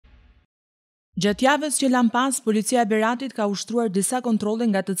Gjatë javës që lan pas, policia e Beratit ka ushtruar disa kontrolle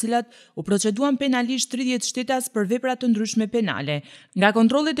nga të cilat u proceduan penalisht 30 shtetas për vepra të ndryshme penale. Nga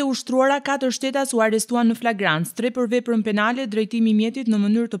kontrollet e ushtruara, 4 shtetas u arrestuan në flagrancë, 3 për veprën penale, drejtimi i mjetit në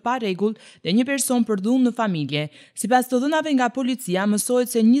mënyrë të parregullt dhe një person për dhunë në familje. Sipas të dhënave nga policia, mësohet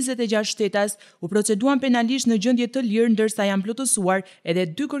se 26 shtetas u proceduan penalisht në gjendje të lirë, ndërsa janë plotësuar edhe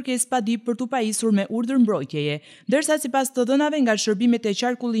 2 kërkesë padip për tu pajisur me urdhër mbrojtjeje. Ndërsa sipas të dhënave nga shërbimet e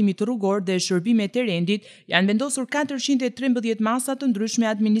qarkullimit rrugor dhe shërbimet e rendit, janë vendosur 413 masa të ndryshme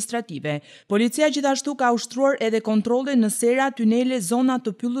administrative. Policia gjithashtu ka ushtruar edhe kontrolle në sera, tunele, zona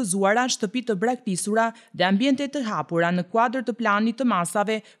të pyllëzuara, shtëpi të braktisura dhe ambiente të hapura në kuadër të planit të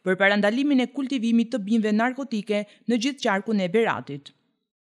masave për parandalimin e kultivimit të bimëve narkotike në gjithë qarkun e Beratit.